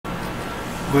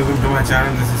Welcome to my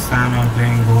channel. This is Sam. I'm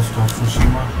playing Ghost of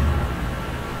Tsushima,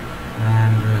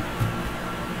 and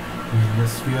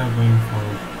yes, we are going for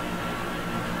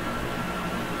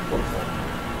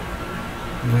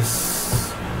this.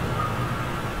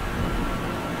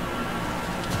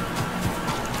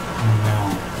 Now,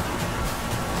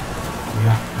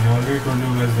 yeah, I already told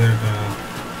you guys that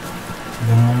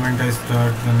the moment I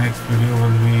start, the next video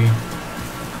will be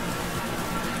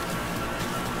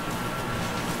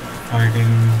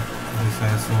fighting these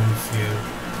assholes here.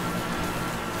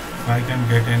 If I can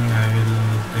get in, I will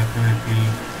definitely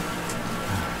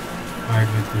fight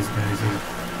with these guys here.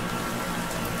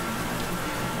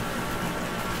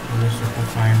 I just have to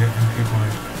find an entry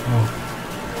point. Oh,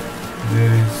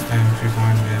 there is the entry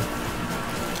point there.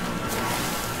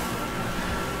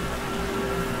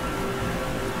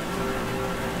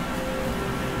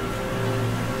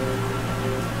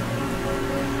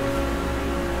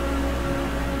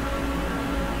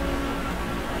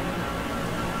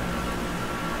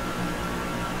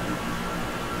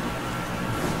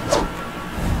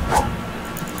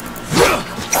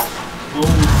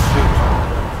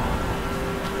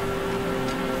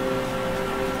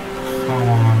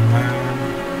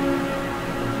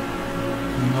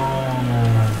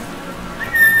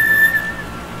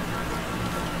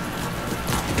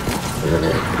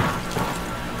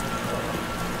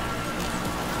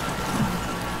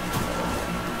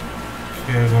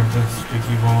 I got the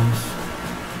sticky bombs.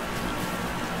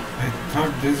 I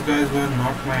thought these guys were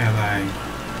not my ally.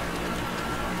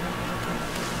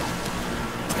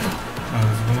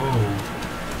 Let's go.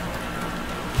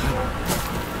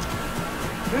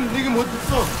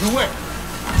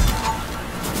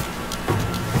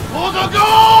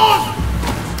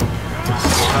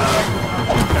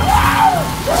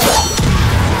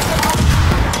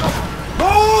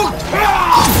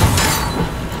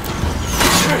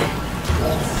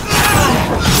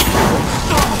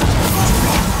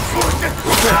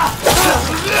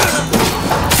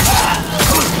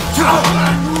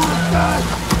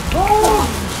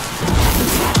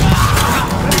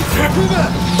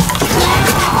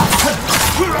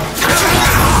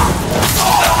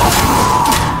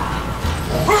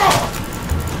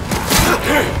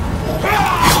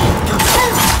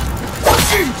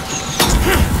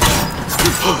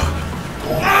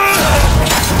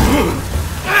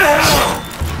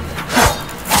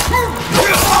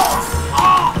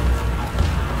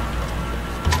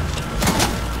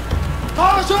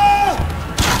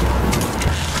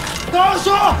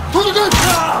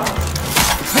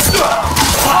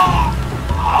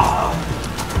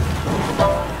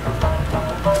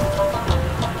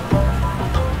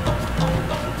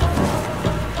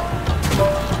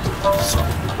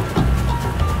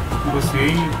 बस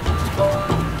यही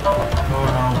और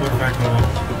हाँ ऊपर बैठ होगा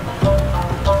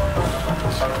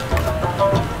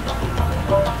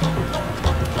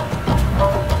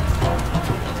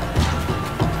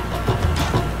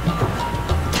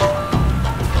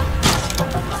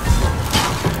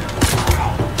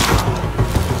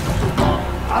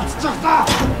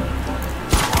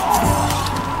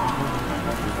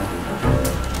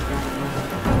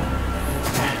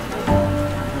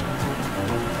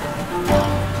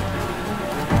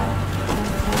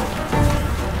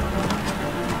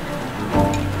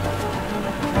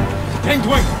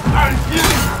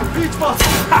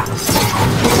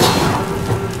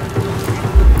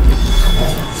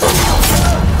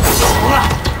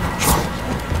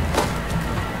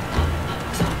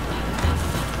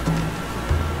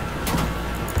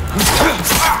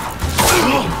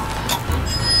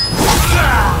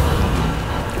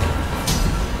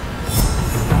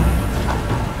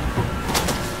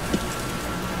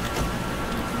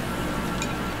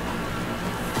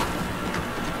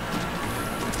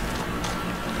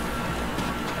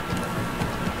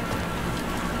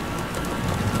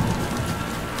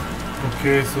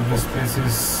Okay, so this place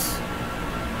is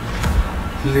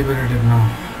liberated now.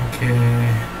 Okay,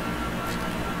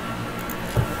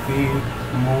 we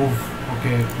move.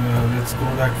 Okay, let's go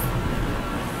that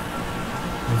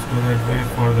way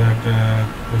for that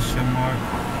question mark.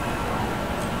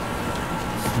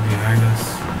 It's behind us.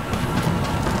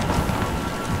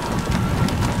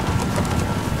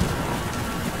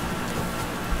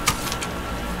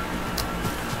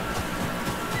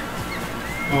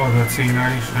 Oh, that's a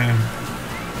Inari shrine.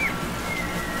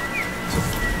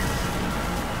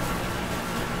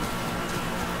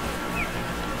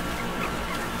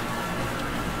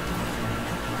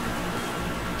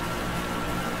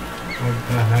 What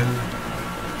the hell?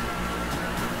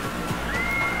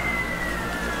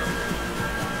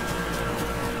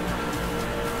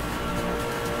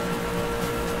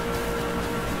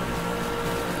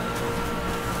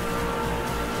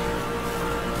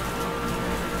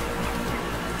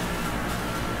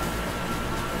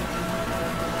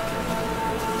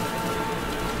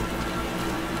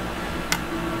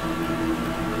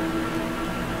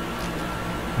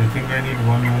 I think I need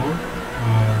one more.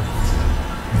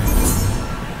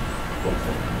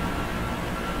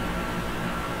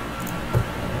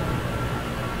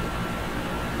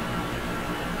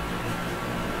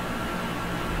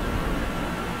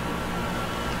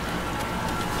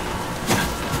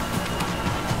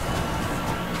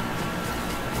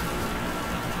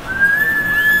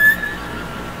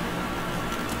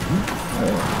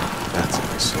 That's a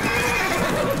nice sword.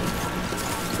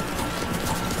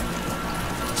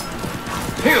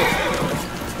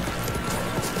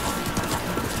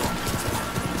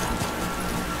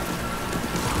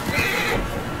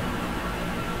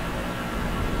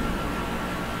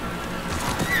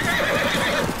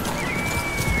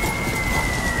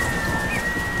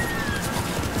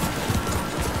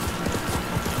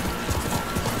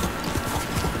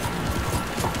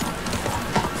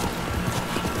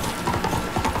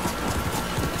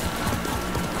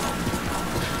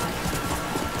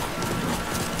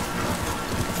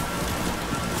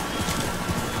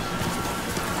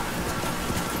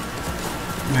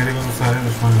 मेरे को सारे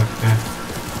दुश्मन लगते हैं.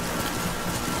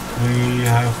 We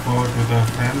have fought with our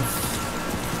friends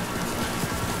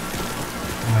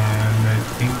and I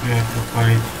think we have to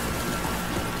fight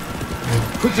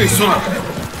with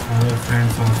other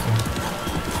friends also.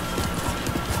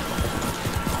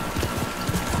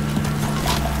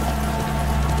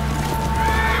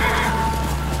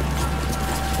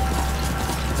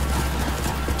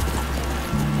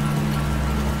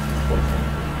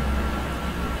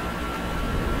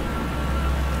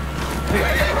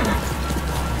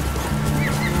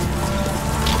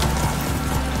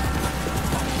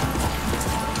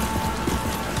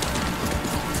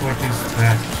 What is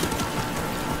that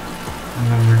in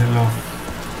the middle of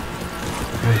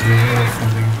the river or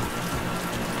something?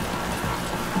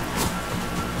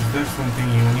 Is there something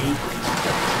unique?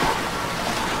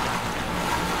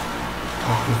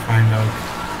 Have to find out.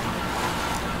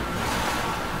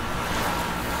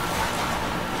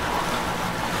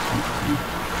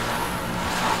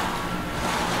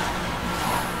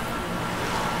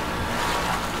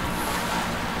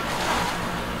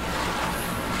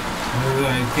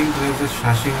 I think there's a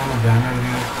TSUSHIMA banner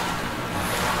here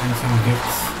and some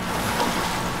gifts.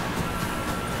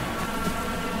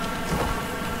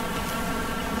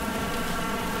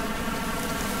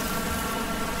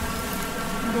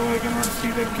 Though I cannot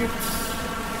see the gifts.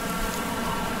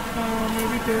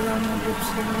 Maybe there are no gifts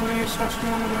here. Only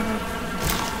TSUSHIMA banner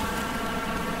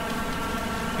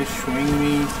is showing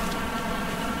me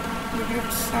the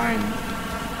gift sign.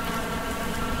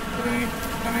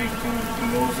 Can I come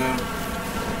closer?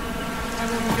 I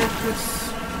don't get this.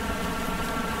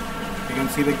 You can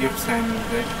see the gift sign,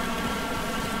 right?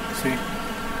 See?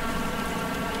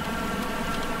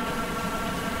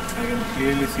 I can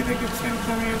clearly see the gift sign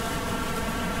from here.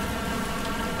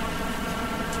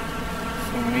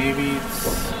 So maybe it's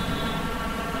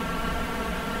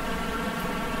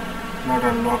not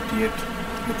unlocked yet,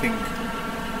 I think.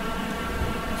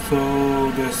 So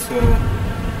this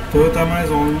TSUSHIMA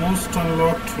is almost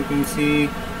unlocked. You can see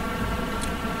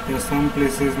there are some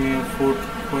places near Fort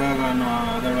Koyagano,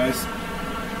 otherwise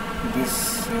this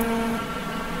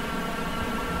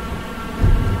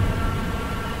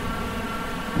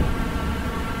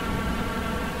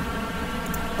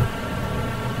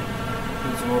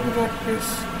let's go to that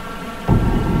place.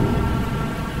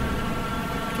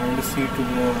 I want to see to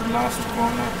the last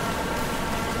corner.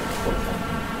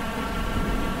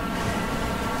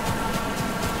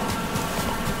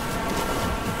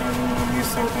 I don't want to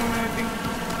miss out on anything.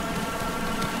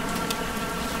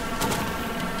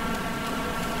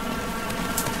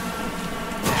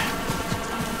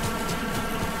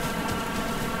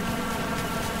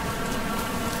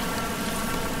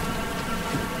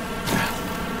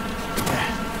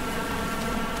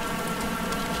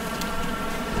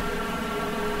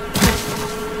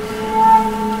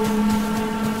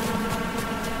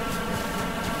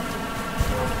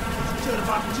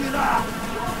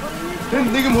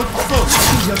 내가 못 써.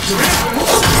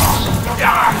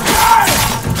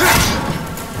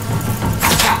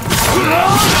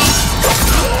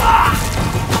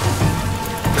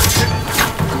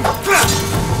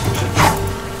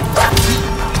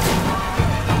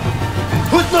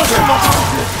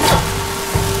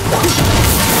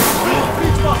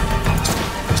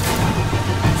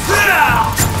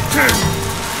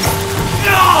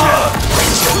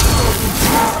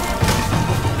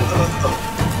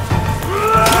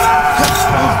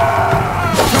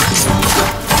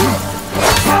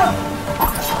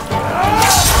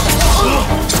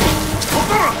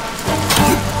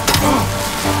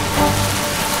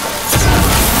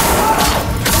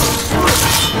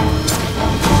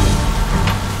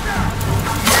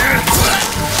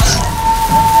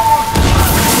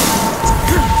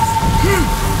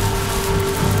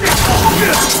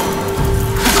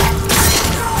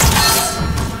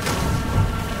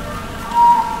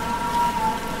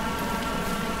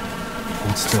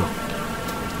 Hold still.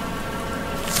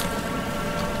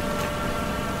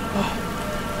 Oh,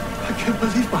 I can't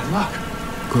believe my luck.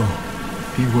 Go.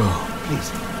 Be well. Please,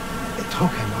 a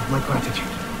token of my gratitude.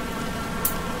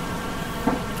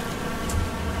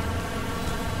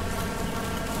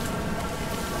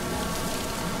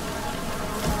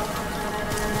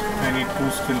 I need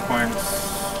 2 skill points.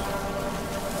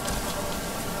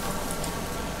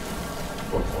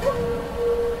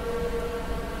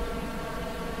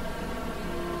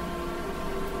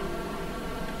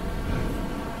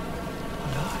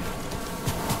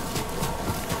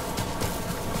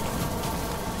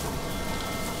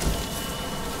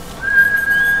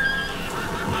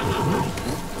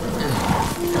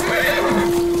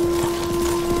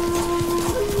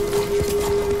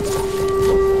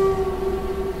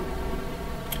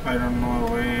 I don't know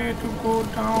a way to go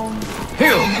down.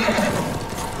 Heal!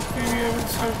 Maybe I will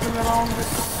circle around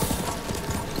this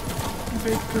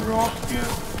big rock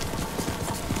here.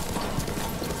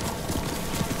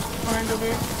 Find a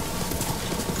way.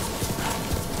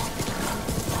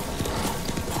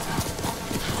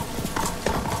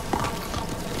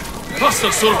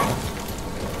 Faster, Sora!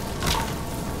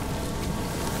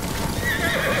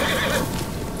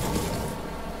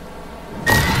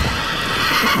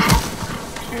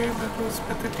 Okay, that was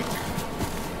pathetic.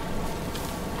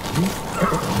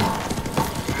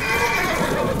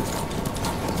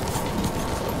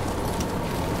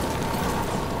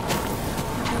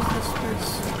 What is this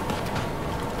place?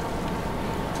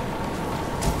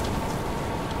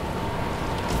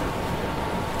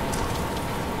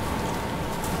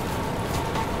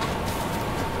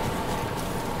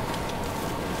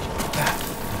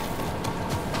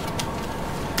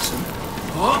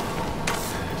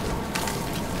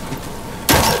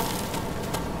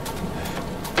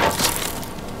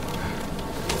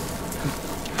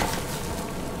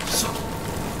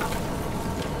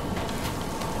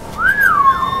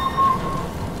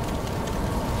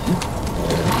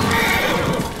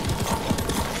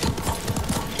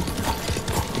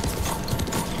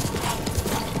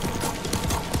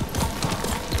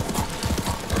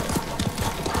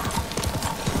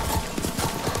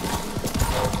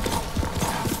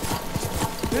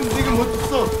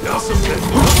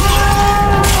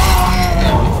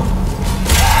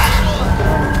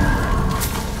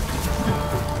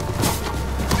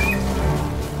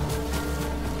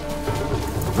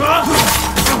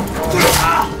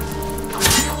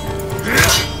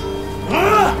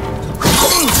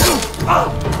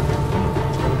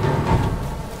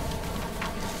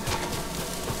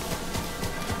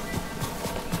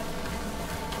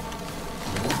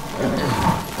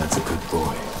 That's a good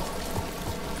boy.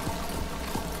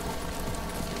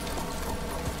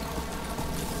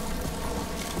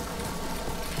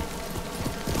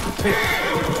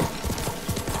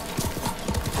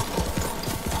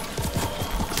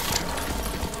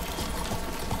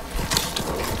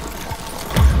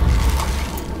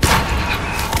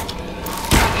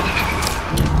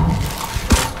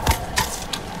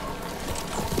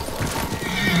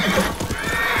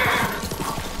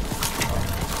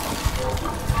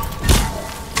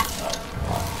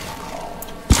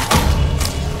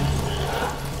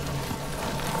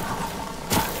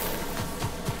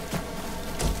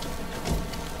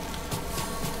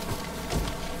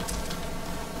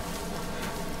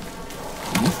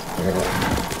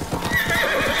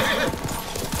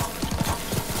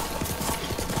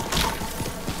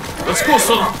 Let's go,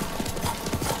 Sora!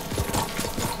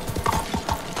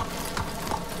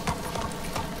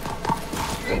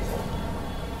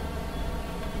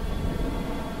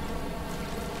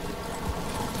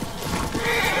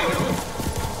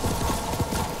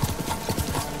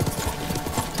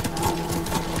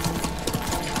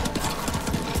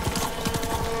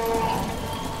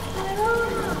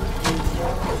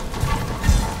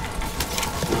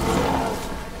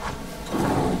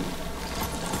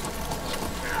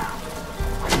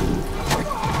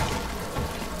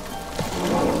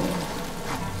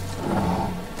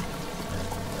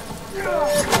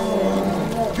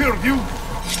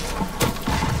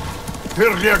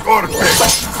 Hirlia Corte!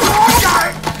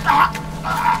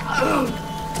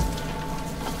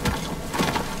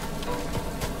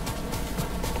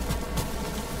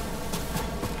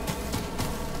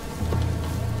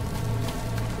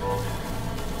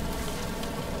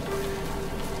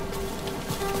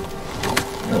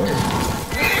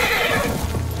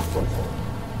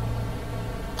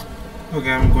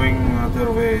 Okay, I'm going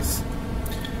other ways.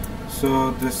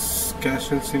 So this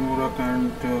Castle Simura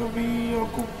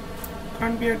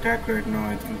can't be attacked right now,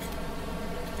 I think.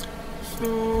 So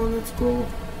let's go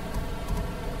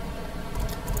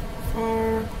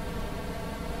for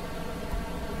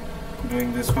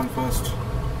doing this one first.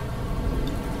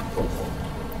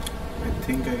 I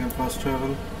think I can fast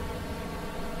travel.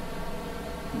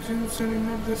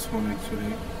 Not this one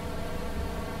actually.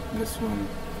 This one.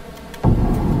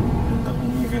 In the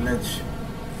Umi village.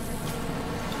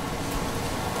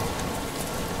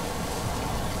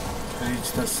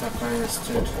 Reach the Sakai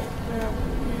estate.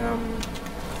 Yeah, I'm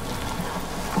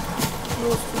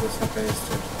close to the Sakai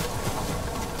estate.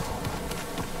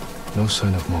 No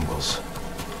sign of Mongols.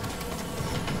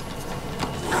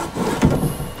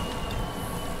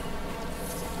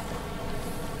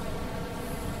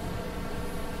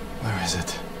 Where is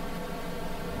it?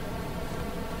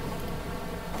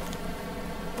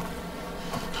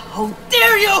 How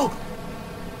dare you!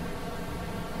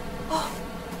 Oh,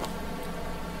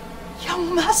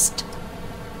 young master.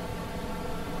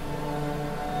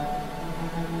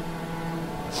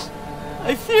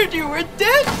 I feared you were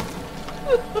dead.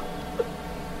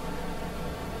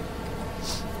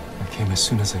 I came as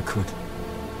soon as I could.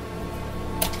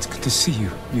 It's good to see you,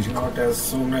 Yuriko. Not as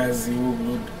soon as you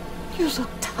would You look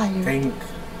tired. think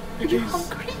Are it you is.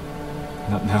 hungry?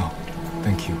 Not now.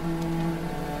 Thank you.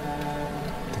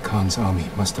 The Khan's army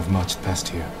must have marched past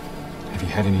here. Have you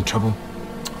had any trouble?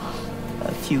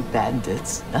 A few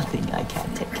bandits. Nothing I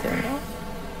can't take care of.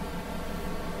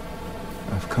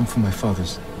 I've come for my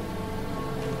father's...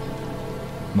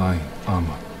 my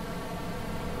armor.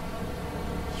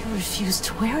 You refused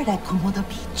to wear it at Komoda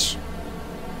Beach.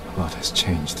 A lot has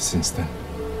changed since then.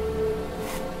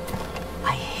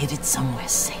 I hid it somewhere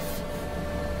safe.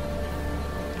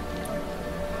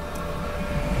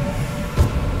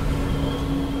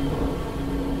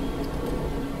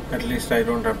 At least I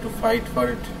don't have to fight for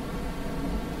it.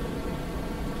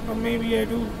 Or maybe I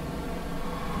do.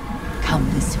 Come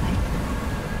this way.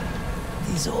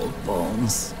 These old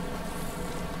bones.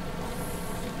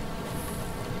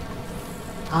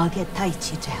 I'll get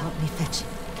Taichi to help me fetch it.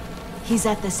 He's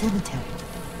at the cemetery,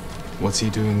 What's he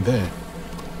doing there?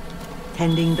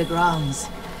 tending the grounds,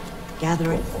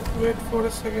 gathering Wait for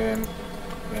a second.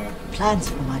 Yeah. plants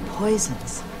for my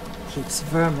poisons. Keeps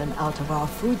vermin out of our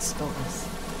food stores.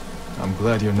 I'm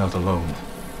glad you're not alone.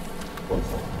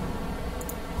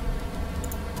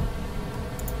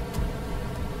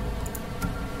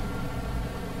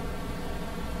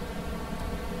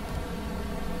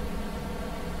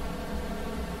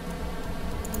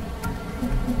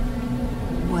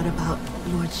 What about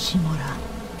Lord Shimura?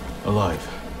 Alive.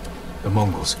 The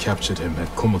Mongols captured him at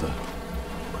Komoda,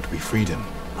 but we freed him.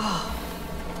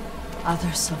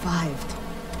 Others survived.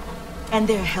 And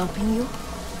they're helping you?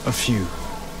 A few.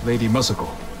 Lady Masako.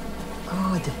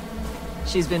 Good.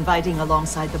 She's been fighting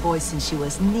alongside the boys since she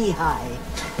was knee-high.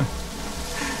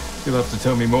 You'll have to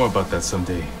tell me more about that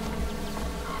someday.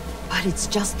 But it's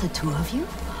just the two of you?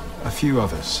 A few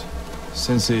others.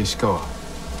 Sensei Ishikawa.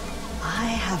 I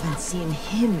haven't seen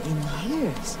him in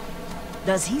years.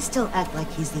 Does he still act like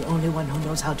he's the only one who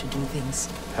knows how to do things?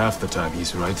 Half the time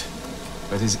he's right,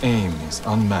 but his aim is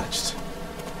unmatched.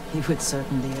 He would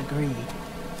certainly agree.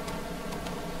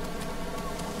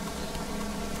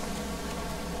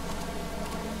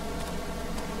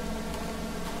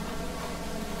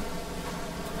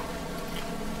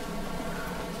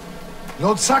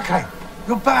 Lord Sakai,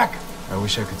 you're back. I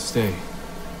wish I could stay,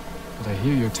 but I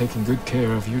hear you're taking good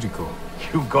care of Yuriko.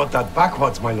 You've got that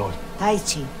backwards, my lord.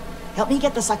 Taichi, help me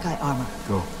get the Sakai armor.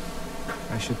 Go.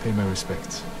 I should pay my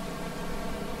respects.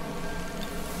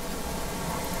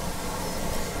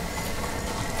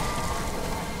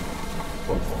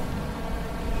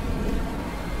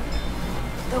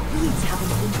 The weeds haven't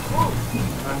been pulled.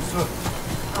 I'm sure.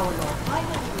 Our Lord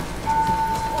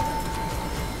finally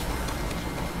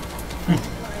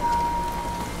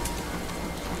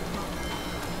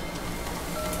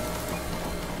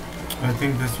I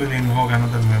think this will invoke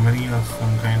another memory of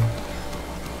some kind.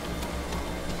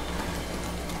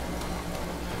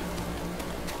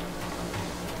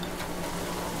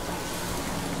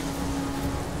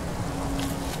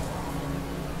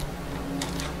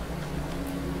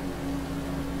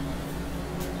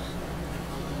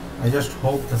 I just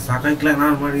hope the Sakai clan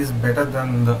armor is better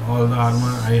than all the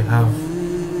armor I have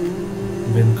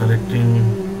been collecting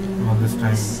all this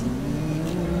time.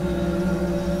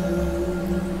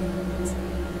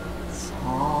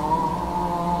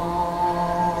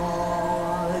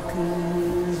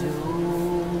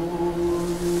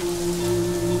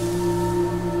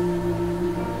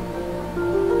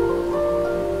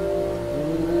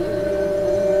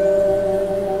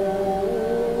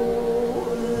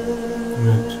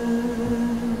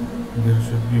 There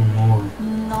should be more.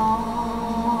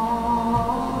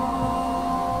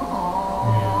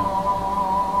 Yeah.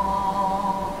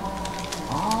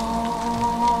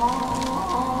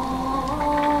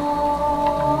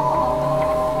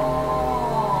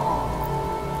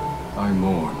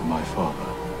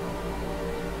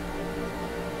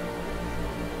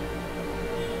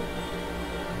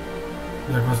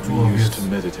 That was too We obvious. used to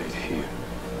meditate here.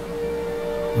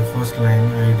 The first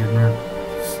line I did not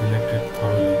select it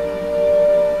thoroughly.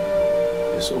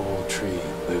 This old tree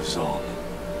lives on.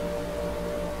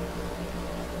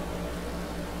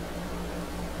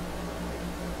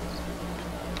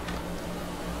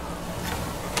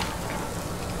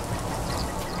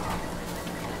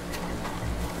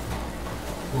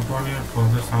 Put on your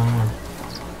father's armor.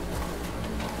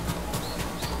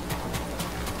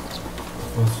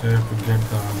 First I have to get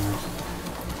the armor.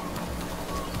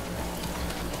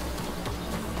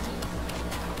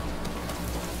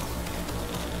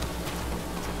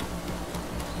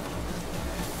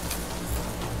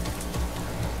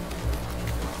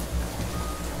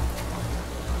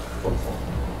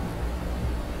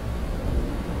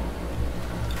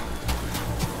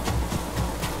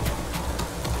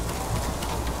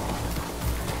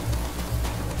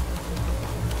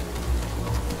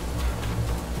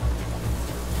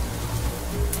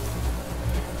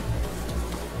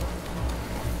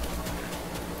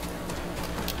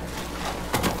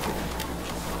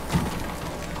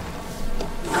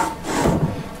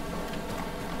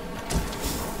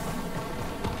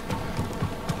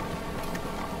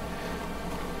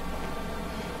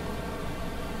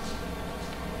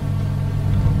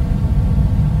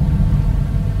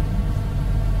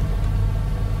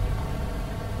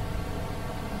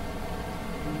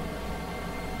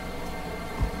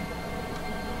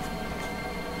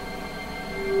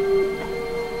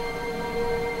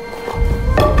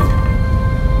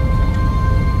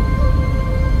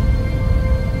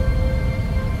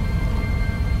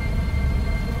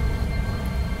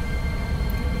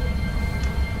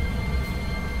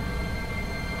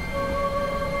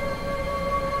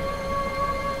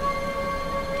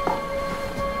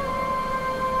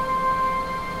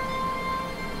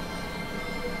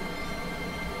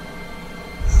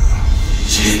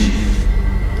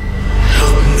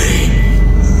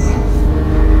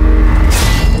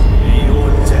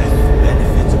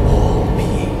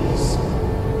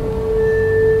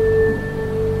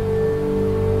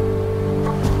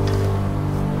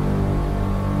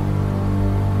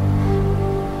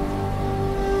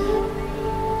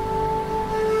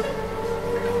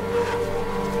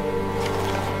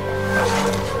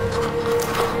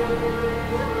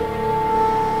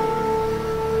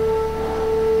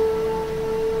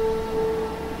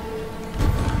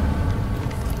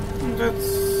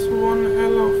 That's one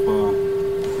hell of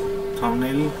a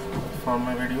thumbnail for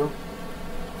my video.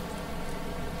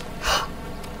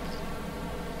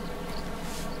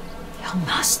 Young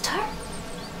master?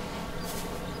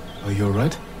 Are you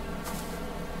alright?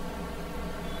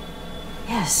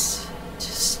 Yes,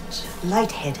 just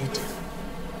lightheaded.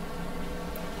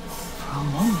 For a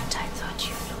moment I thought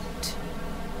you looked...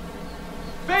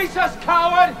 Face us,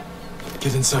 coward!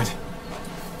 Get inside.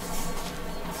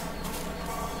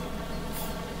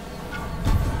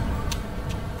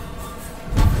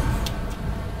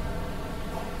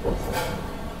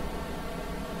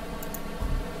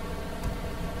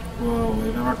 Wow,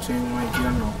 I cannot change my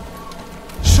gear now.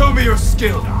 Show me your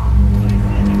skill!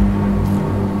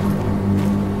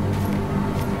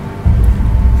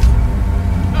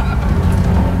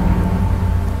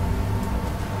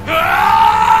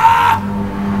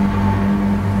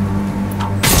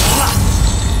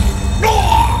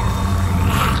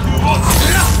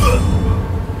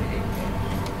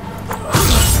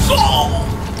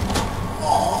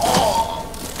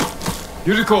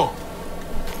 Yuriko!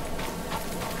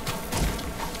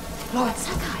 Lord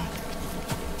Sakai!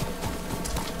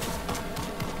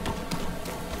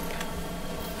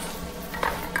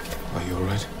 Are you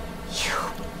alright? You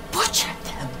butchered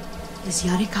them! Is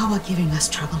Yarikawa giving us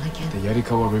trouble again? The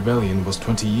Yarikawa rebellion was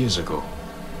 20 years ago.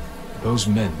 Those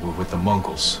men were with the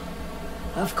Mongols.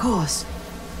 Of course.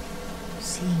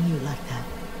 Seeing you like that,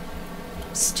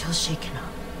 I'm still shaken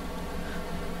up.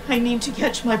 I need to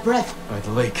catch my breath. By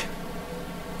the lake.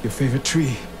 Your favorite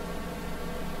tree.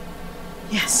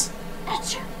 Yes.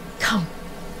 Come.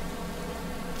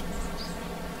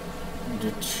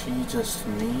 Did she just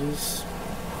sneeze?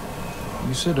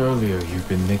 You said earlier you've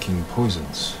been making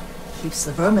poisons. Keeps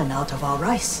the vermin out of our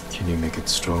rice. Can you make it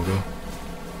stronger?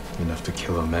 Enough to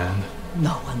kill a man? No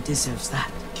one deserves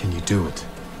that. Can you do it?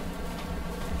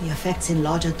 The effects in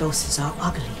larger doses are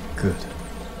ugly. Good.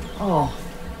 Oh,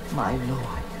 my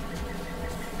lord.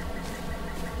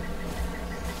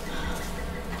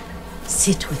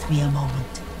 Sit with me a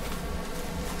moment.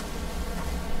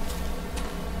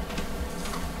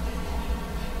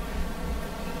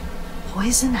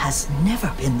 Poison has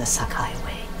never been the Sakai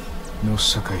way. No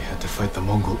Sakai had to fight the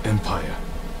Mongol Empire.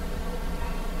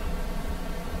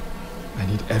 I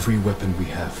need every weapon we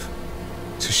have.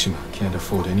 Tsushima can't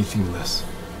afford anything less.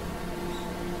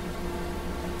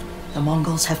 The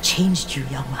Mongols have changed you,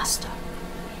 young master.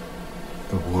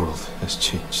 The world has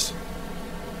changed.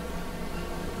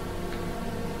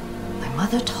 My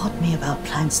mother taught me about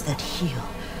plants that heal,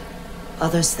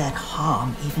 others that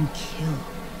harm, even kill.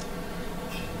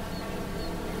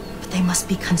 But they must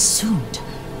be consumed.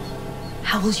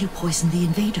 How will you poison the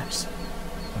invaders?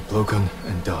 A blowgun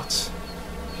and dots.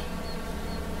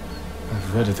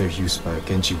 I've read of their use by a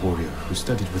Genji warrior who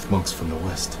studied with monks from the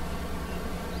west.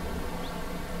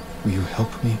 Will you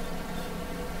help me?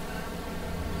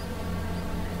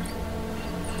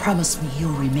 Promise me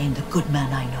you'll remain the good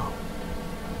man I know.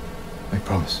 I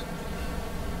promise.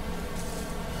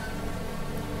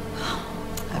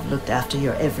 I've looked after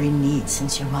your every need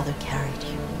since your mother carried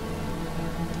you.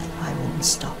 I won't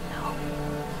stop now.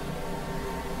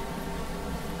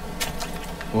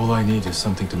 All I need is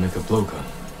something to make a blowgun.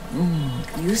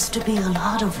 Used to be a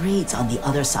lot of raids on the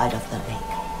other side of the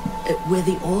lake, where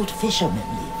the old fishermen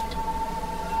lived.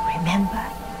 Remember?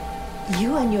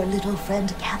 You and your little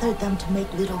friend gathered them to make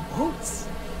little boats.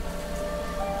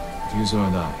 Ryuzo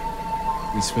and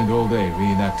I, we spent all day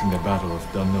reenacting the Battle of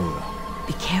Danola.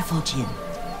 Be careful, Jin.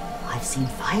 I've seen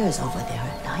fires over there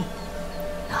at night.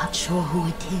 Not sure who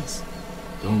it is.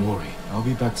 Don't worry, I'll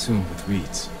be back soon with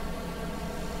reeds.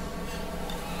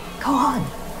 Go on.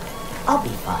 I'll be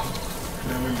fine.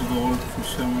 Travel to the old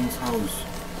fisherman's house.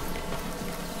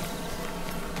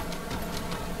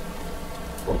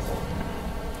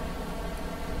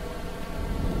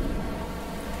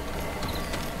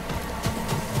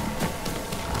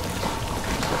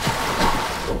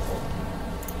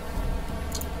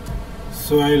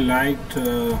 So I liked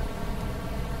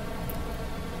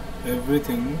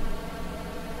everything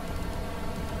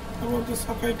about the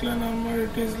Sakai clan armor.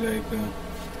 It is like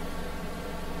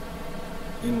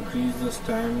increase the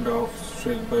standoff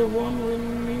strike by 1,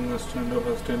 winning a standoff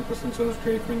has 10% chance to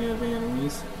strike when nearby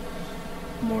enemies.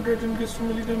 Moderate increase to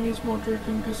melee damage, moderate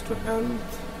increase to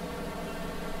health.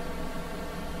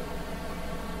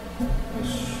 I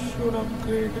should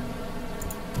upgrade.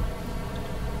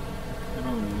 I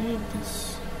don't need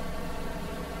this.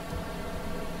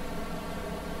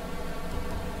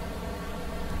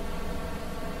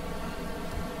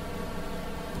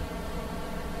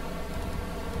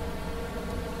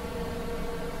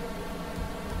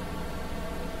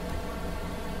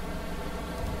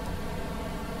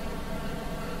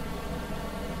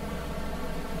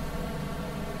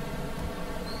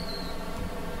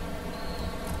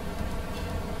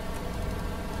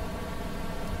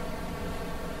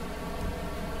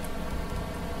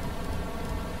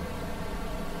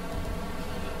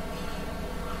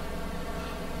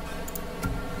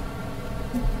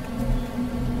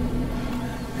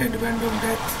 Headband of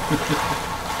death.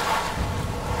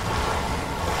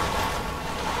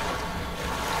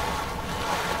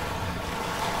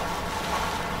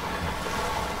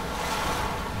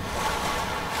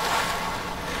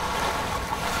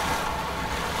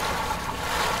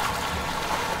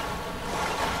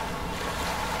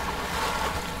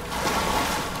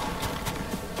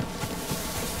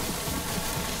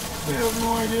 I have no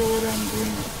idea what I'm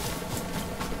doing.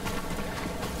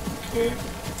 Okay.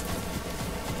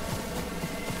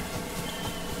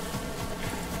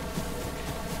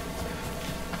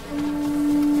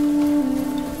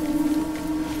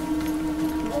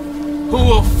 Who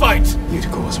will fight?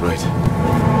 Yutiko was right. The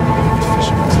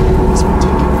fishermen has been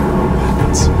taken by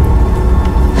bandits.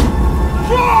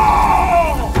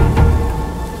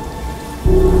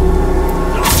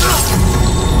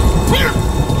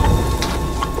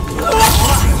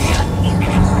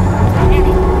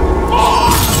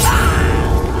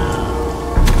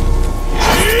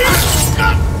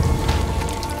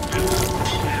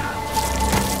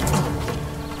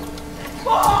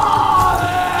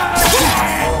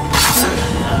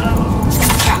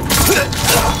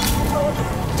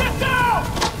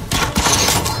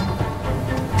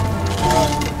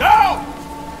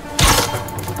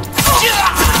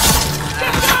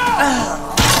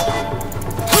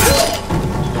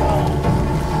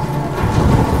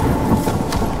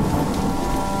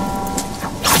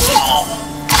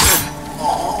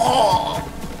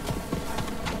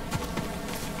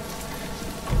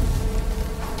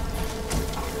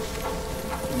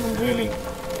 Really,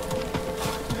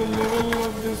 the level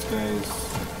of this guy is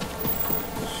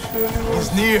surely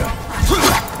He's near.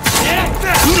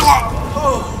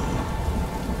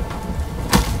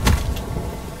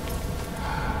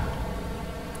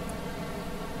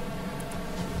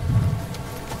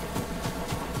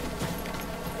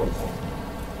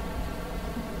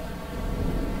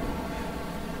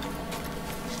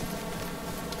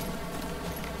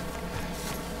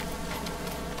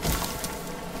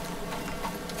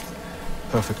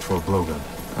 Perfect for a blowgun.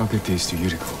 I'll get these to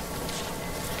Yuriko.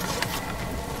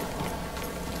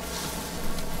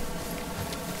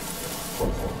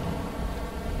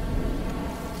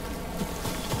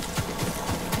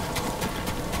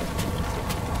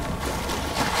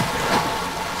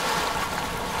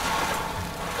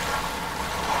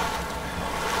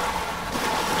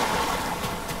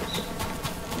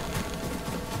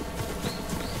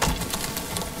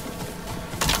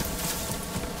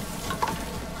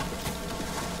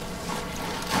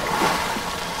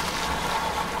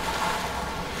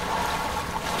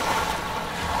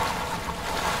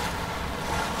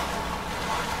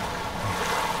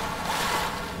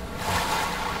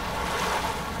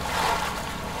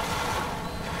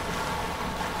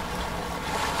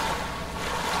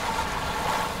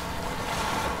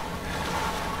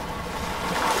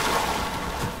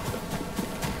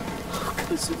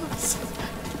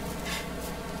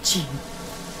 Jean,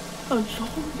 alone in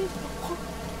the world.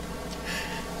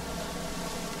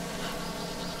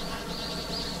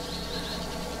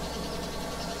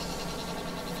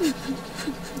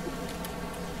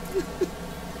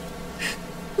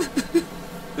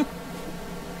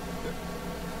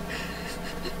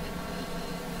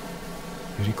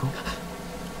 Yuriko?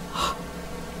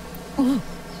 Oh,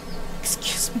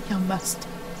 excuse me, young master.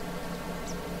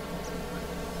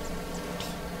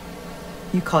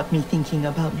 You caught me thinking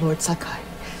about Lord Sakai.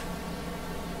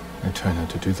 I try not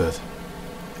to do that.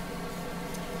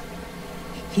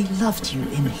 He loved you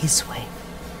in his way.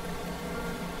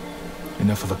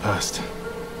 Enough of the past.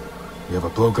 We have a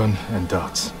blowgun and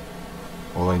darts.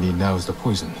 All I need now is the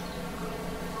poison.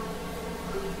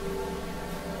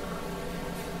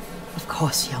 Of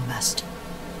course, young master.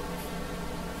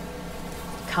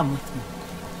 Come with me.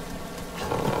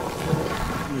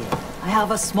 I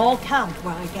have a small camp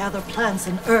where I gather plants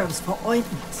and herbs for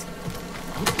ointments.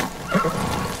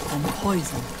 And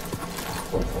poison.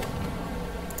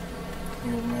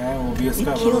 It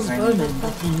kills vermin,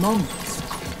 but in moments.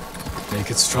 Make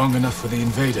it strong enough for the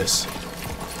invaders.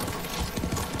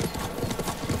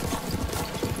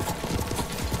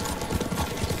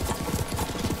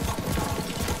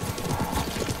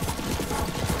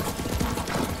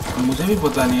 मुझे भी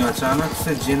पता नहीं अचानक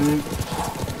से जिन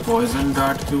poison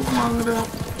dart क्यों मांग रहा है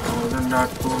पॉइजन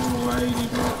डार्ट को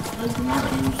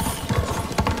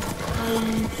I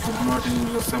should not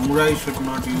use a samurai should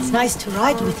not use. It's nice to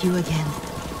ride with you again.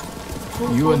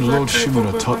 You and Lord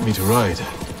Shimura taught me to ride.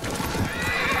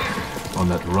 On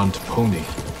that runt pony.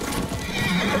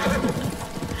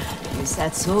 You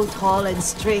sat so tall and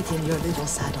straight in your little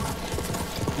saddle.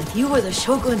 Like you were the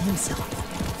shogun himself.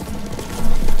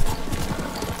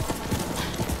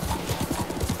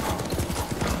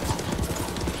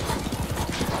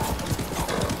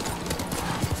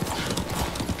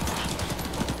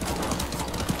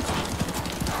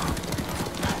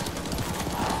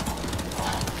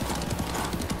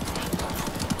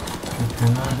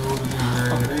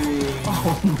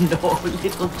 Oh no,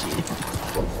 little Jin.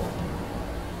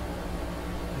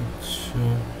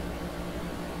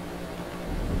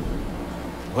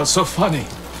 What's so funny?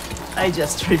 I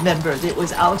just remembered it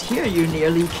was out here you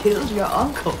nearly killed your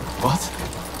uncle. What?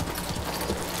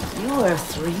 You were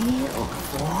 3 or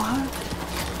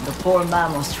 4? The poor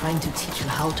man was trying to teach you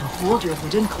how to hold your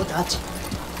wooden kodachi.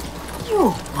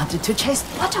 You wanted to chase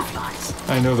butterflies.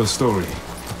 I know the story.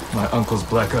 My uncle's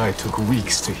black eye took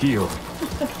weeks to heal.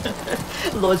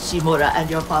 Lord Shimura and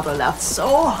your father laughed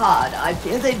so hard, I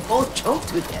fear they both choked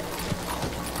to death.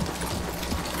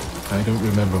 I don't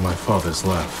remember my father's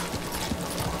laugh.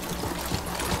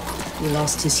 He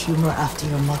lost his humor after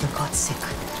your mother got sick.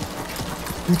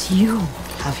 But you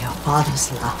have your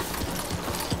father's laugh.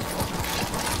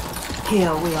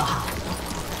 Here we are.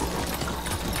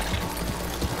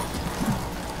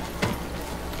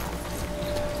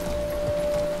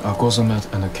 A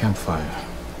gozamat and a campfire.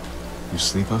 You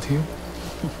sleep out here?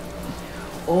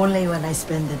 Only when I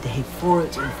spend the day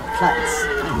foraging for plants.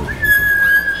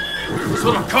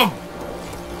 Sora, come!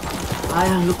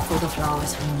 I'll look for the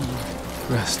flowers we need.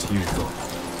 Rest, Yuriko.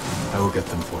 I will get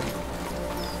them for you.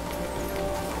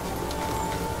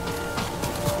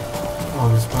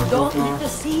 Don't eat the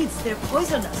seeds, they're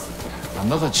poisonous. I'm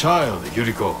not a child,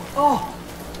 Yuriko. Oh,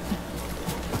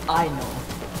 I know.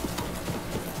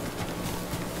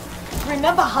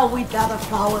 Remember how we gather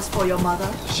flowers for your mother?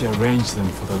 She arranged them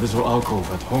for the little alcove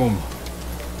at home.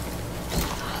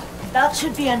 That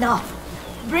should be enough.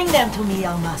 Bring them to me,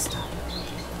 young master.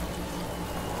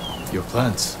 Your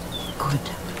plants. Good.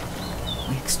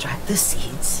 We extract the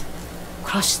seeds,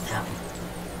 crush them,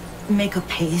 make a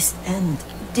paste, and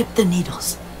dip the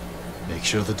needles. Make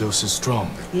sure the dose is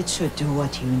strong. It should do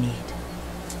what you need.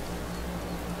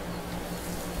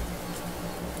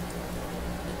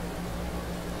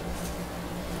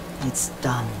 It's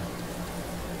done.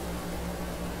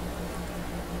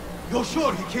 You're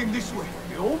sure he came this way?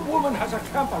 The old woman has a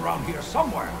camp around here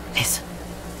somewhere. Listen.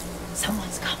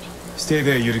 Someone's coming. Stay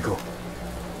there, Yuriko.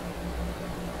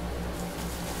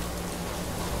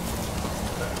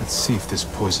 Let's see if this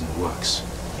poison works.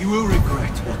 He will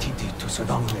regret what he did to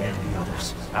Sadame and the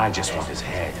others. I just want his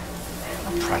head.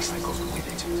 A price that goes with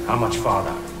it. How much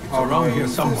farther? It's around here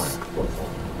somewhere.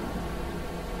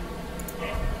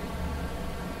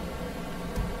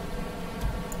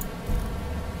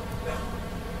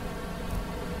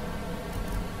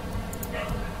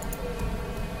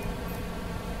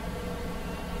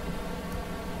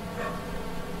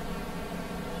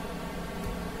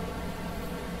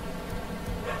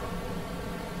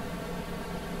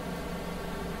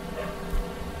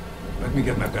 Let me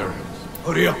get my bearings.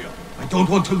 Hurry up. I don't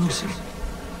want to lose him.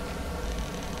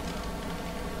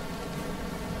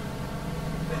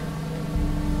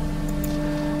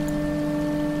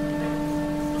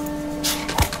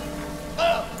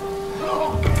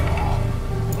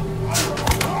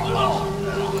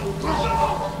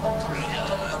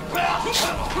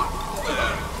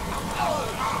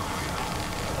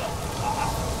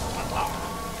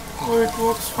 Oh, it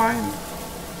works fine.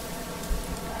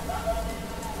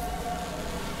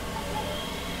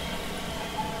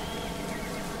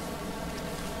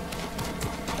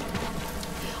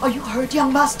 Are you hurt,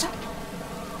 young master?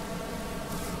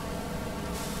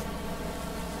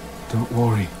 Don't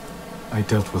worry. I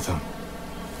dealt with them.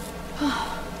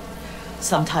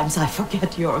 Sometimes I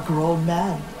forget you're a grown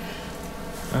man.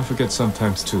 I forget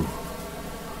sometimes too.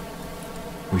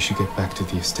 We should get back to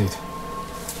the estate.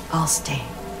 I'll stay.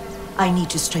 I need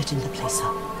to straighten the place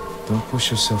up. Don't push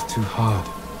yourself too hard.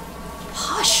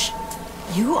 Hush!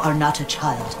 You are not a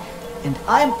child, and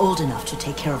I'm old enough to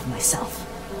take care of myself.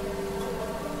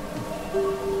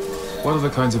 What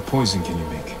other kinds of poison can you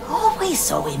make? Always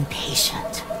so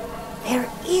impatient. There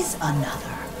is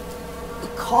another.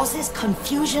 It causes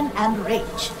confusion and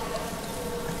rage.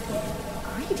 But the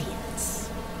ingredients...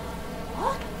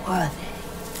 what were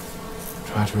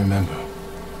they? Try to remember.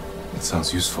 It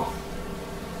sounds useful.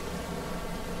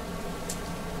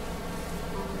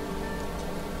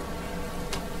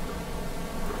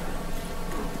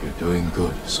 You're doing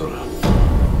good, Sora.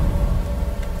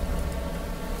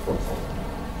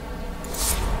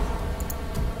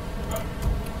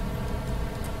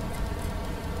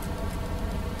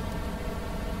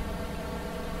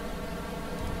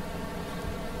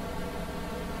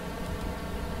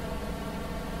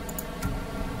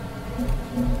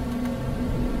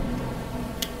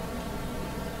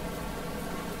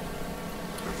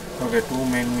 Okay, 2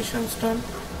 main missions done.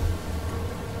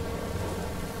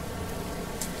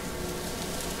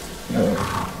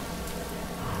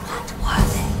 What were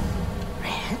they?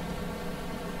 Red?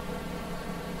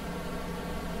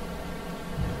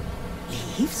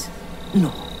 Leaves?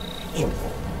 No. It...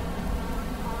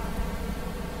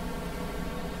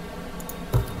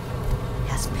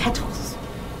 has petals.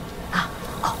 Ah,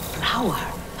 a flower.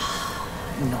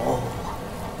 No,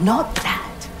 not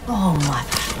that. Oh,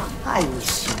 mother. I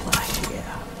wish you were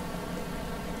here.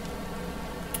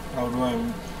 How do I...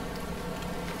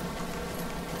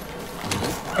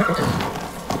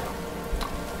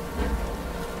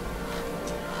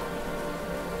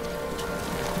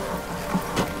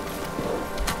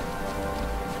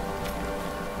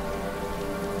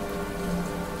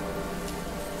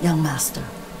 Young master,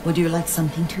 would you like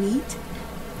something to eat?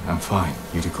 I'm fine,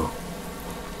 Yuriko.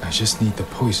 I just need the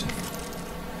poison.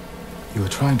 You were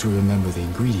trying to remember the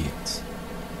ingredients.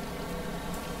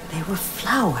 They were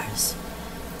flowers.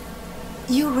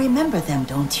 You remember them,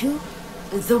 don't you?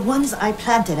 The ones I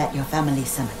planted at your family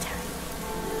cemetery.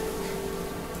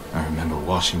 I remember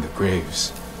washing the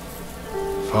graves.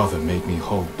 Father made me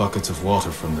hold buckets of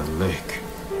water from the lake.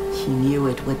 He knew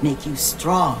it would make you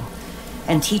strong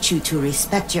and teach you to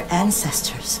respect your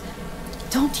ancestors.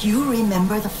 Don't you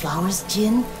remember the flowers,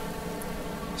 Jin?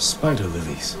 Spider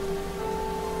lilies.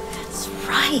 That's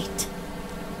right.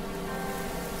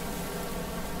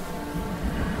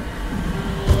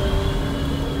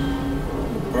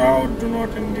 Proud do not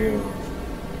endure.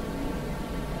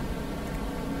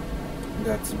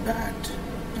 That's bad,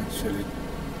 actually.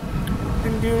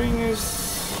 Enduring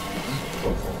is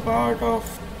part of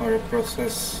or a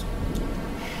process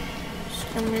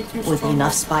which can make you With stronger.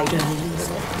 enough spider lilies,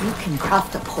 you can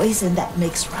craft a poison that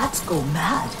makes rats go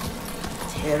mad.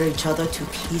 Tear each other to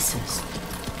pieces.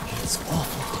 It's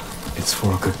awful. It's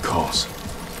for a good cause.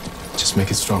 Just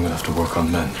make it strong enough to work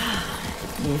on men.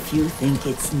 If you think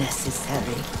it's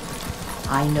necessary,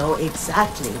 I know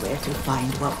exactly where to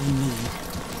find what we need.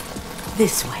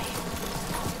 This way.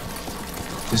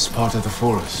 This part of the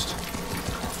forest.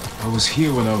 I was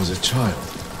here when I was a child.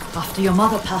 After your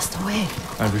mother passed away.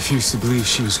 I refused to believe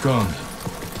she was gone.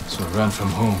 So I ran from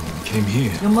home and came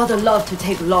here. Your mother loved to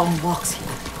take long walks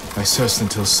here. I searched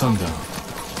until sundown.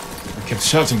 I kept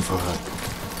shouting for her.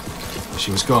 But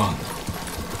she was gone.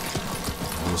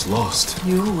 I was lost.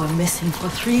 You were missing for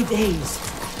 3 days.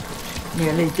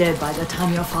 Nearly dead by the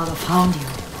time your father found you.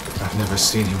 I've never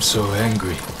seen him so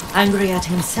angry. Angry at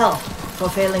himself for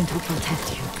failing to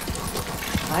protect you.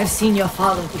 I've seen your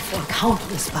father before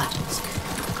countless battles.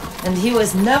 And he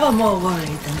was never more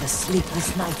worried than the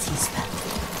sleepless nights he spent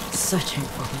searching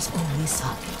for his only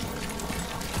son.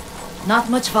 Not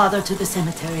much farther to the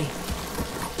cemetery.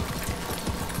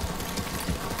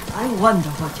 I wonder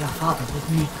what your father would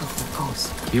make of the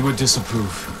ghost. He would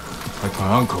disapprove, like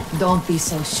my uncle. Don't be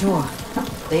so sure.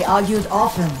 They argued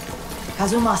often.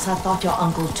 Kazumasa thought your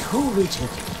uncle too rigid,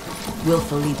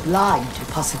 willfully blind to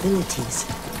possibilities.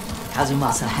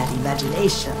 Kazumasa had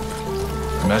imagination.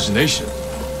 Imagination?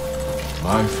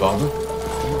 My father?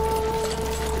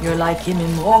 You're like him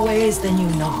in more ways than you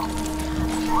know.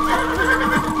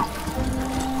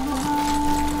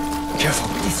 Careful.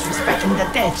 Disrespecting the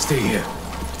dead. Stay here.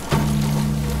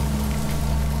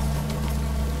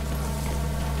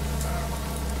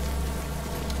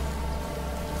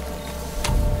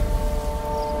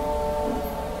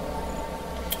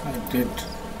 I did.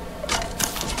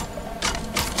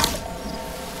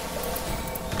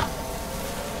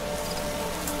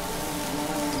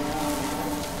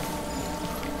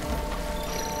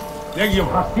 Legion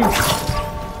Hastings.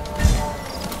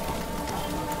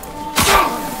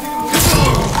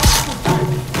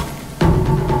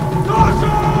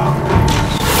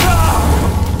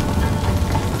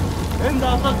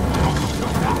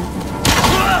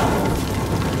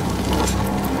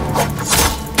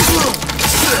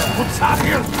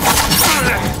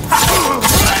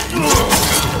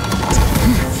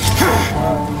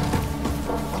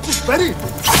 Ready?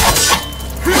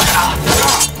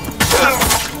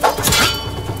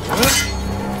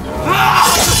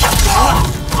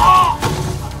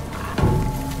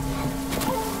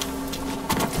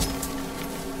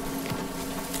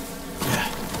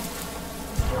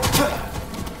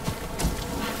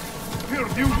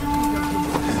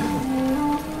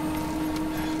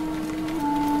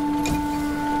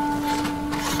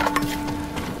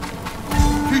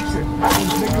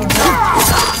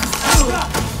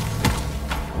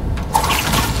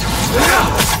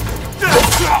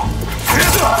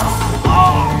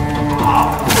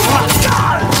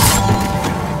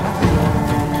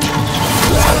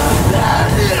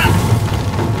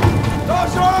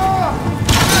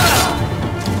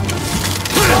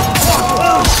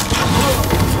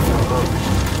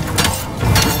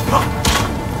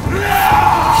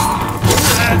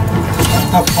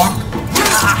 What the fuck?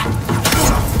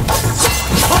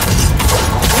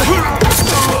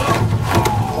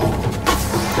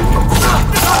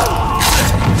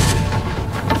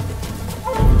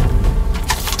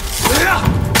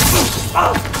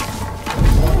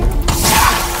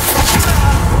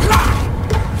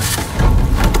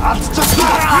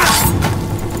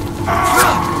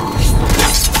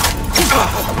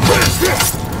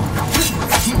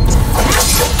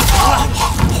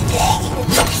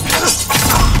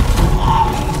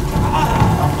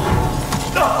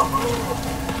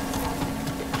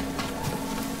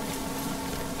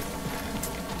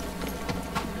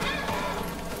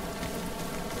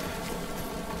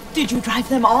 Did you drive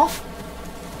them off?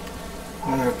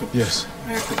 I have to, Yes.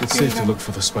 I have to It's kill safe to them. look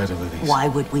for the spider lilies. Why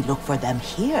would we look for them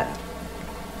here?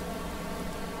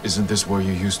 Isn't this where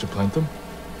you used to plant them?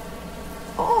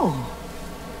 Oh,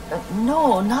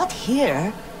 no, not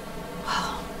here.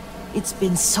 It's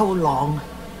been so long.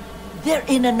 They're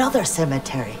in another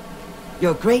cemetery.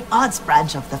 Your great aunt's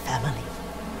branch of the family.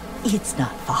 It's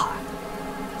not far.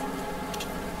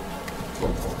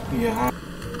 यहाँ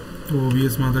तो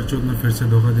OBS मादरचोद ने फिर से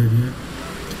धोखा दे दिया।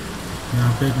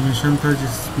 यहाँ पे एक मिशन था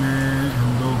जिसमें हम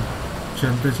लोग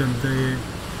चलते चलते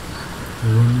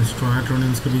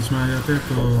ट्रोनिन्स के बीच में आ जाते हैं,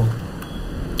 तो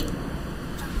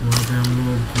वहाँ पे हम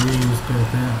लोग ये यूज़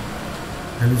करते हैं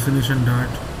हेलुसिनेशन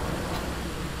डार्ट,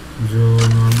 जो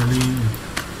नॉर्मली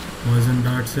पॉइजन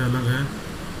डार्ट से अलग है,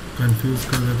 कंफ्यूज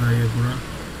कर देता है ये पूरा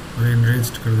और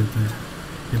एनरेज्ड कर देता है।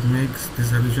 It makes this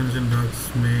hallucination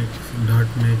dart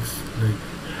makes like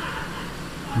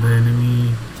the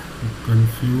enemy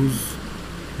confused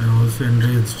and also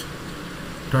enraged,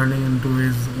 turning into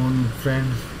his own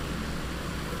friends,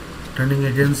 turning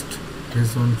against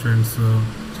his own friends. So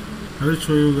I will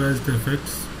show you guys the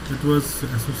effects. It was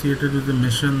associated with the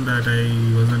mission that I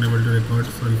wasn't able to record.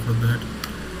 Sorry for that.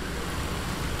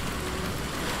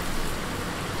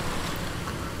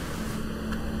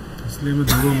 इसलिए मैं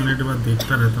 2 minute बाद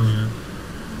देखता रहता हूँ यार.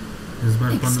 इस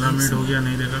बार 15 minute हो गया,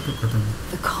 नहीं देखा तो खत्म.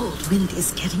 The cold wind is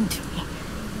getting to me.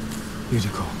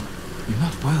 Yuriko, you're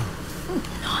not well.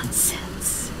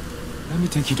 Nonsense. Let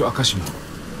me take you to Akashima.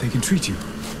 They can treat you.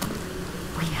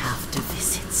 We have to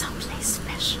visit someplace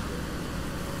special.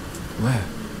 Where?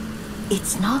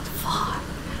 It's not far.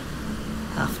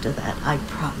 After that, I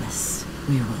promise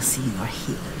we will see your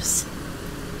healers.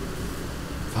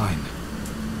 Fine.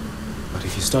 But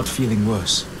if you start feeling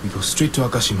worse, we go straight to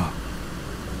Akashima.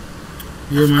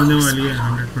 ये मरने वाली है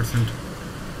 100%.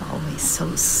 Always so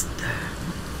stern.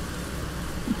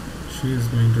 She is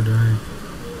going to die.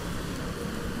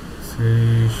 Say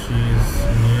she is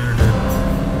near death.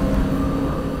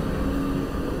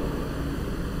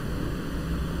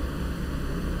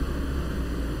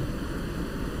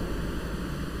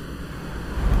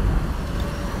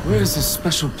 Where is this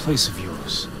special place of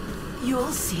yours?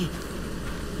 You'll see.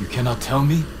 You cannot tell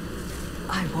me?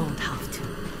 I won't have to.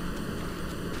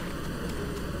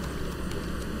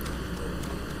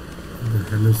 The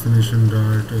hallucination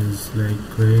dart is like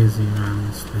crazy, man.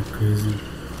 It's like crazy.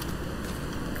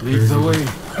 Lead the way.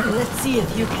 Let's see if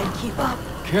you can keep up.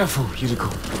 Careful, Yuriko.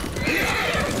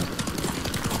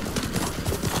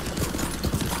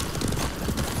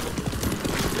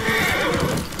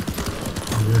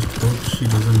 I just hope she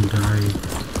doesn't die.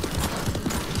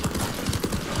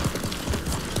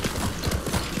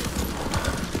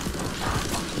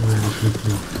 Very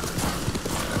quickly.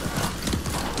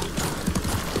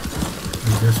 I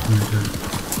just met her.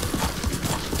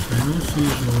 I know she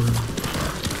is old.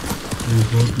 We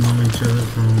both know each other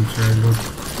from childhood.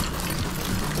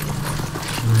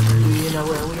 Do you know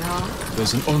where we are?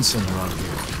 There's an onsen around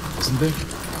here, isn't there?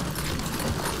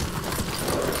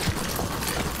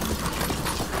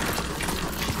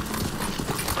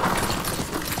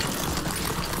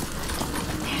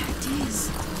 There it is.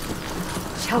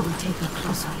 Shall we take a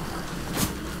closer look?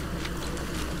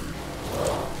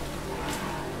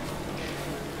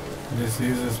 This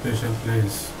is a special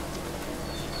place.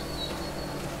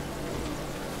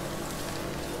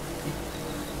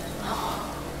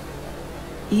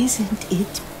 Isn't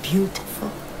it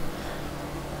beautiful?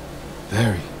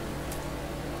 Very.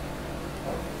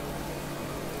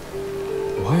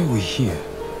 Why are we here?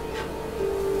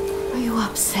 Are you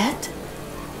upset?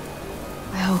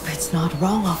 I hope it's not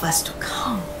wrong of us to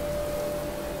come.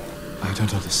 I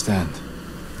don't understand.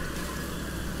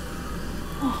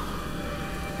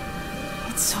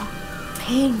 It's so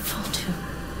painful to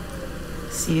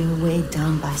see you weighed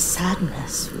down by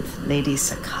sadness with Lady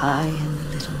Sakai and the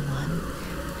little one.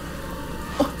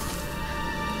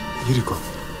 Yuriko,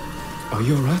 are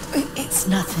you alright? It's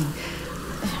nothing.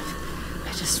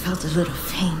 I just felt a little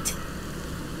faint.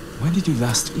 When did you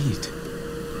last eat?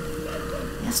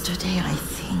 Yesterday, I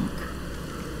think.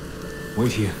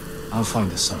 Wait here. I'll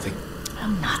find us something.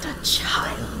 I'm not a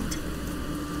child.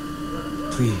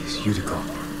 Please, Yuriko.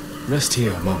 Rest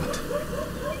here a moment.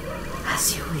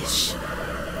 As you wish.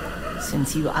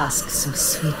 Since you ask so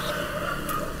sweetly.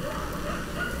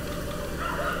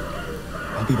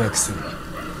 I'll be back soon.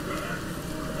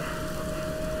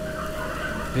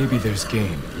 Maybe there's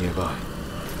game nearby.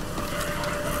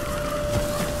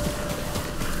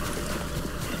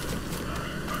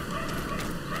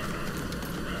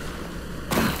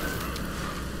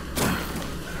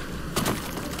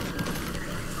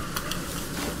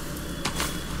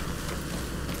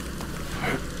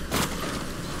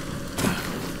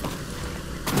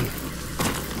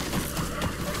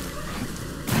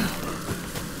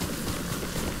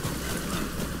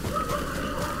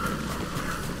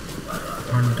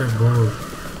 Hunt a boar.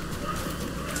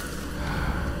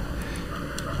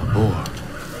 A boar.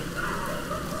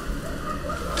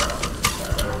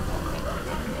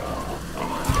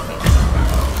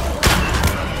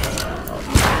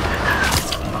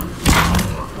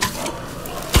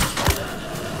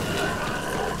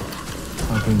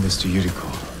 I'll bring this to Yuriko.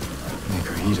 Make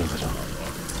her eat a little.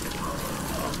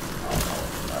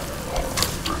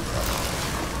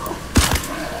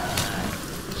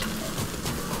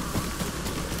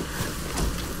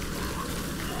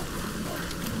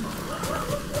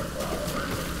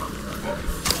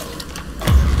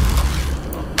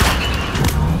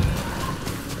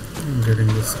 I'm getting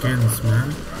the skins, man.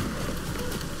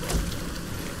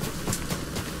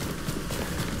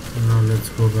 Now let's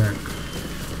go back.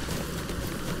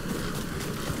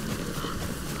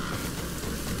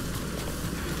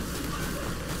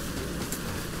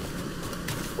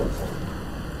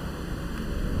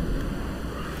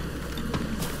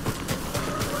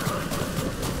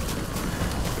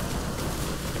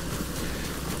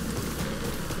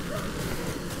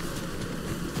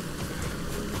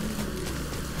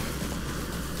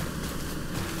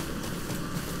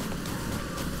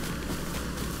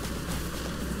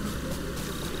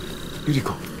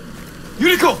 Yuriko!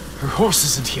 Yuriko! Her horse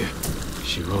isn't here.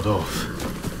 She rode off.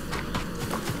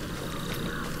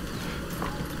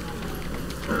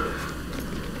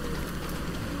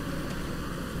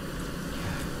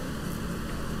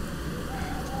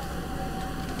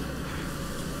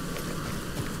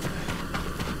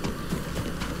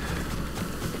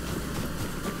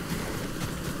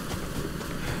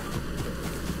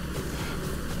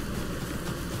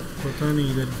 पता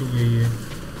नहीं इधर क्यों गई है।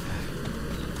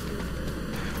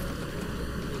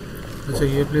 अच्छा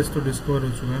ये place तो discover हो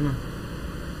चुका है ना।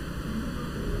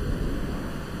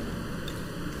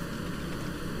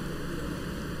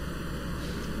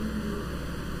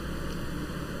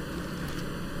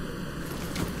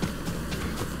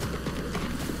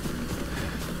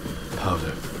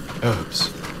 Powder. Herbs.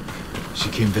 She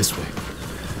came this way.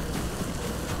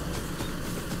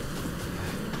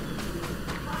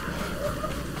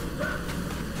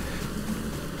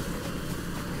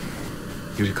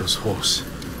 Yuriko's horse.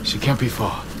 She can't be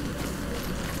far.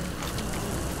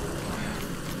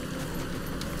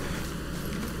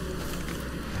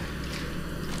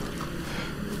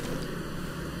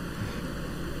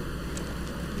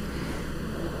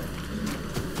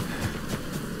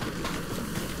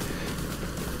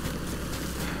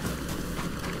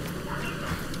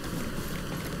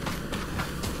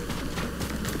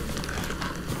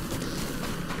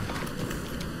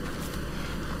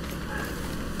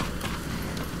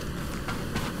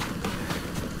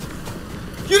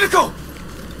 Yuriko!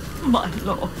 My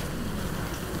lord.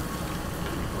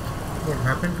 What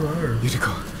happened to her?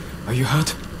 Yuriko, are you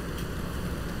hurt?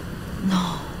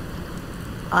 No.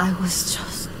 I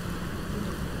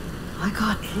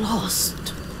got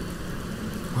lost.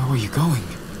 Where were you going?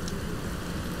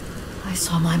 I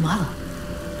saw my mother.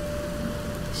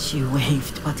 She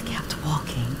waved but kept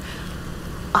walking.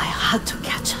 I had to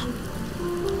catch up.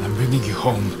 I'm bringing you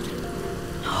home.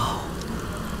 No.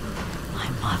 My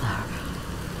mother.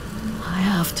 I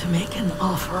have to make an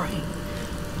offering.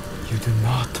 You do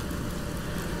not.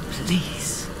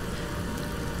 Please.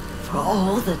 For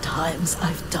all the times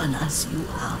I've done as you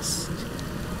asked.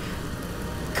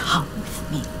 Come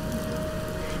with me.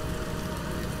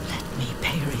 Let me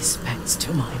pay respects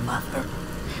to my mother.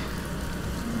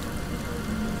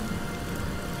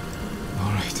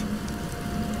 All right.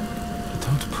 But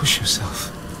don't push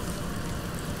yourself.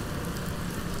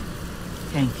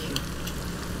 Thank you.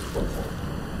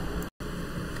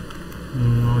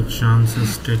 No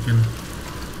chances taken.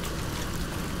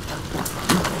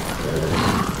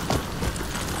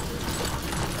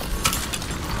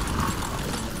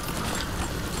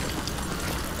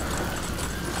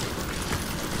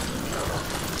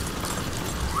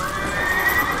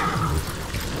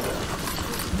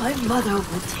 My mother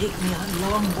would take me on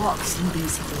long walks in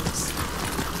these hills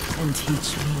and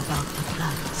teach me about the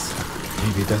plants.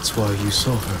 Maybe that's why you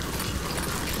saw her.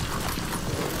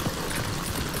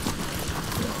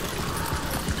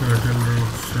 Turtle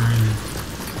rock shine.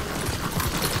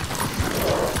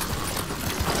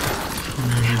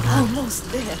 Maybe that. Almost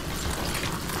there.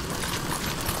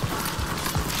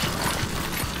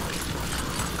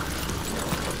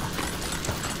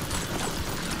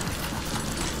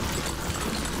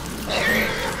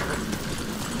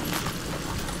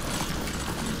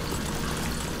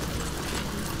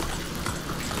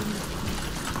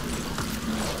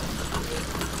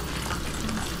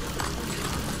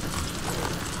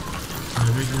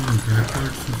 Are we going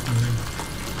backwards or something?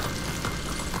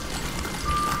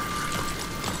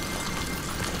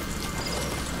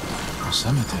 A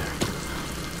cemetery.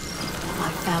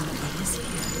 My family is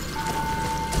here.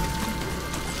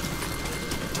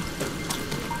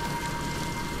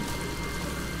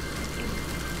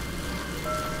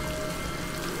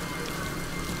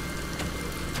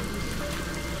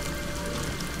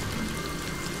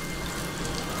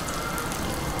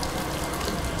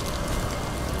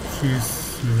 She's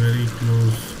very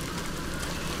close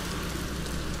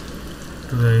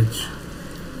to the edge.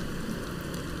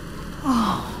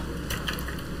 Oh,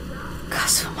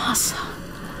 Kazumasa.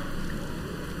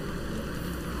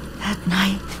 That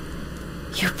night,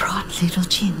 you brought little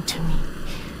Jin to me.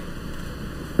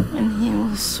 And he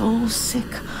was so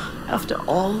sick after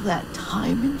all that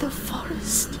time in the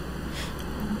forest.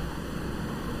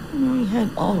 We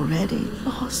had already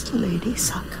lost Lady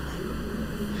Sakai.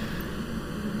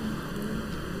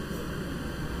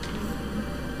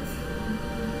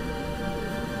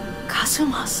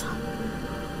 Kazumasa,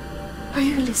 are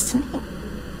you listening?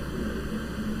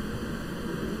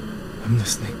 I'm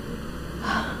listening.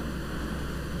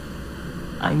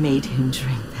 I made him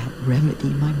drink that remedy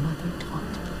my mother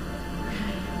taught.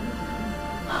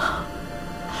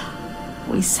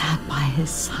 We sat by his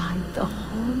side the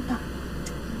whole night.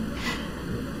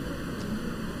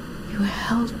 You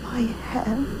held my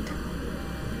hand.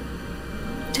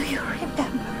 Do you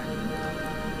remember?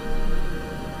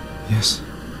 Yes,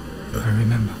 I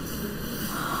remember.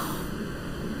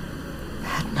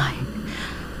 That night,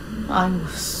 I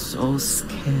was so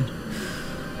scared,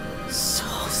 so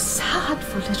sad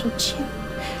for little Jim.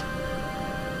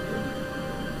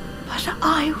 But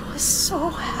I was so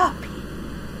happy.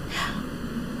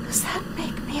 Does that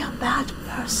make me a bad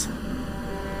person?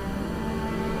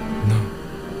 No.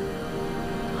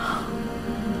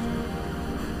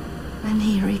 When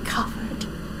he recovered,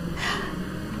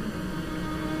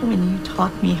 when you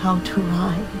taught me how to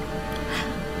ride,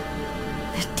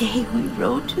 the day we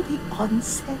rode to the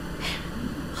onset,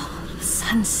 the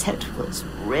sunset was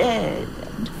red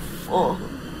and full.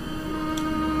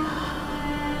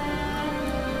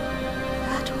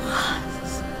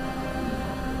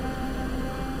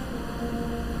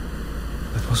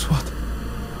 That was what?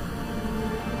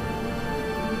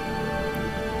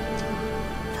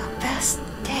 The best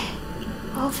day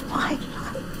of my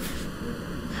life.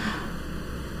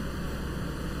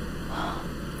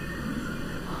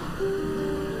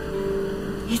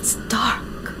 It's dark,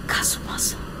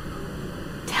 Kazumasa.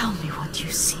 Tell me what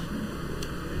you see.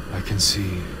 I can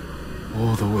see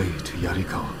all the way to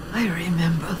Yarikawa. I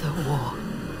remember the war.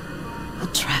 A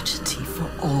tragedy for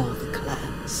all the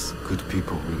clans. Good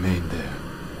people remain there.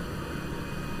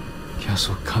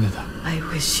 Castle Kaneda. I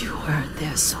wish you weren't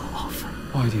there so often.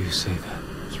 Why do you say that?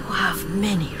 You have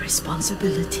many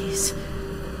responsibilities.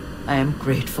 I am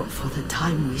grateful for the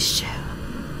time we share.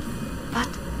 But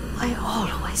I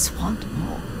always want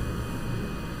more.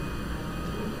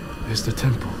 There's the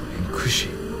temple in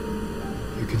Kushi.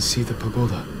 You can see the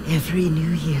pagoda. Every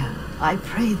new year, I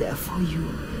pray there for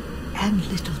you and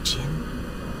little Jin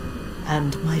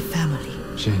and my family.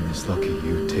 Jin is lucky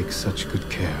you take such good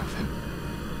care of him.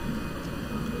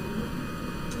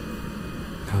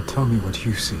 Now tell me what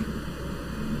you see.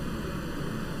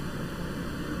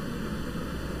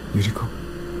 Yuriko?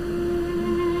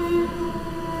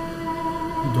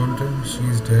 Don't tell me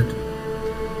she's dead.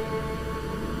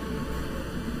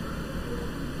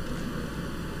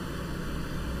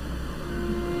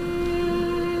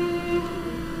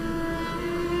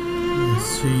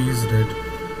 Yes, she is dead.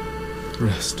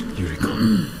 Rest, Yuriko.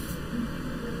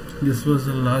 This was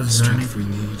the The last journey. strength we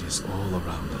need is all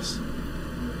around us.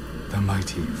 The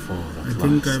mighty fall at I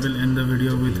think I last. will end the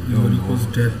video with Be no Yoriko's more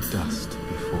than death. dust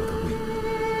before the wind.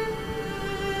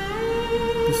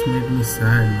 This made me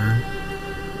sad, man.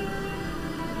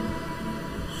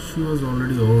 She was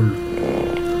already old.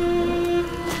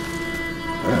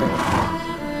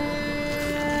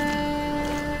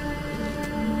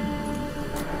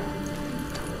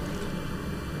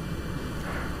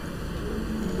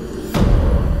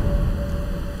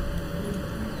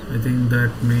 I think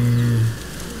that may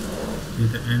be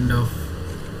the end of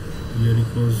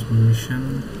Yoriko's mission.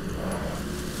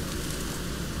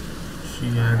 She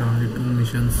had only 2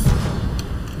 missions.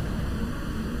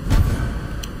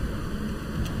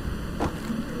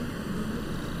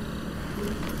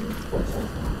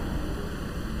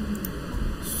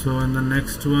 So in the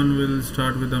next one we'll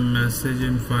start with a message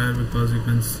in fire, because you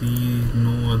can see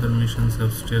no other missions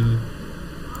have still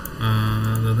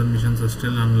the other missions are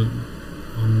still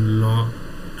unlocked.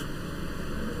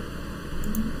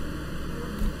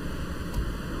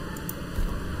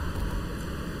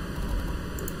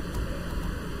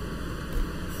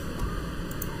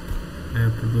 I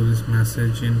have to do this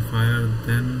message in fire,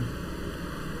 then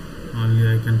only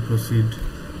I can proceed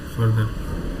further.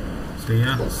 So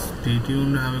yeah, stay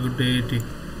tuned, have a good day,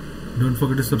 don't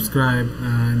forget to subscribe,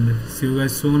 and see you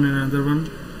guys soon in another one.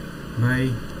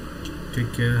 Bye,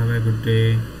 take care, have a good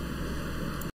day.